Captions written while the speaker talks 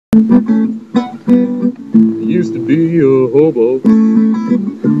Used to be a hobo,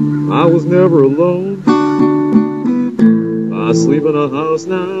 I was never alone. I sleep in a house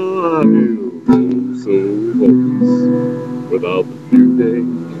now, I feel so hopeless without the new day.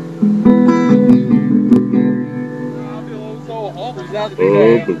 I feel so hopeless without the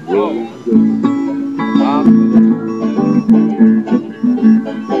Of the road.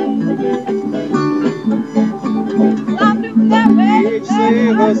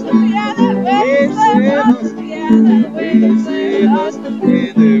 Save us, save us, save us,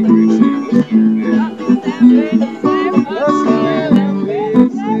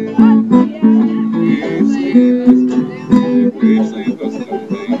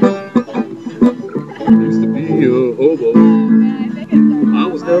 Used to be a hobo, I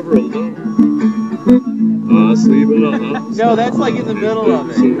was never alone. I sleep in a house. No, that's like in the middle of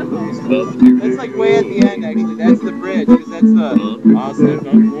it. That's like way at the end, actually. That's the bridge, because that's the I'll slip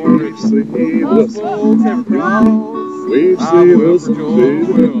on the bridge. Those folks have crowds. We've seen us, baby.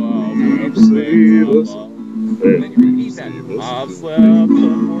 We've seen us. Then you repeat that. I've slept on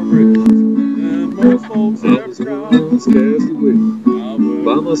more bridges than most folks have crowds. Cast away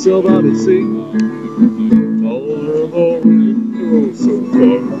by myself out at sea. All alone, oh, so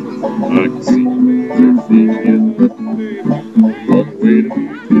far I can see their feet on the way to me.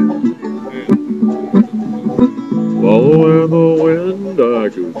 Following the wind, I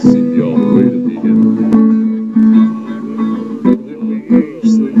could see all the way to the end.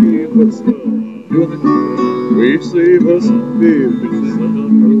 Waves save us, baby.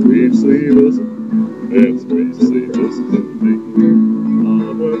 Waves save us, and waves save us today. I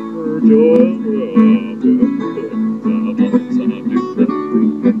went for joy,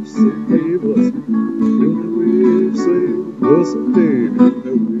 waves save us, waves save us, baby.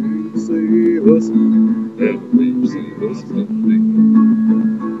 Waves save us, and waves save us today.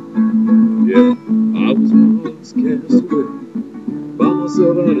 Yeah, I was once cast away by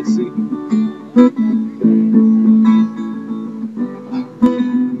myself out at sea.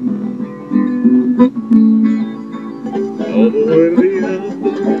 All the way to the end.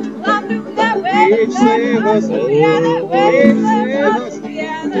 Waves save us, waves save us,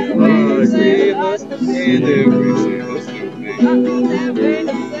 waves save us, and then waves save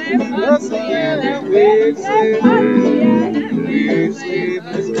us today. Waves save us, waves save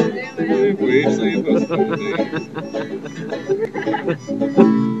us, waves save us today.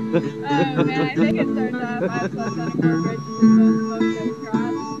 Oh man, I think it starts off. I slept on more bridges than most folks ever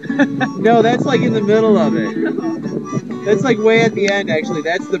crossed. No, that's like in the middle of it. That's like way at the end, actually.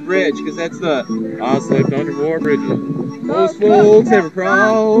 That's the bridge, because that's the I slept under more bridges. Most folks ever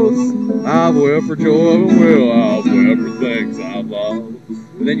crossed. I've wept for joy, well, I've wept for things I've lost.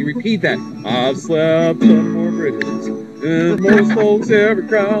 And then you repeat that. I've slept under more bridges than most folks ever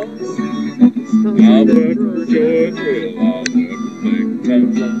crossed. I've wept for joy, well, I've wept for things I've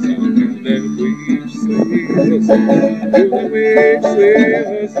lost. And then waves save us, and the waves save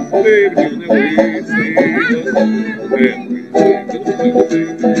us, baby, and the waves save us, and waves save us today.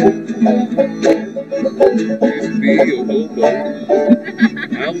 Used to be a hobo,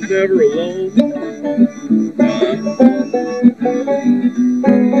 I was never alone.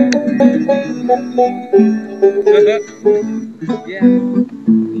 Yeah.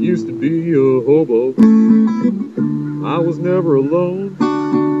 Used to be a hobo, I was never alone.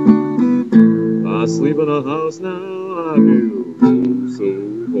 I sleep in a house now, I feel so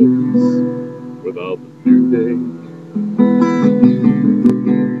hopeless without the new day.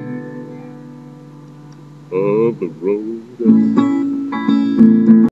 Of the road.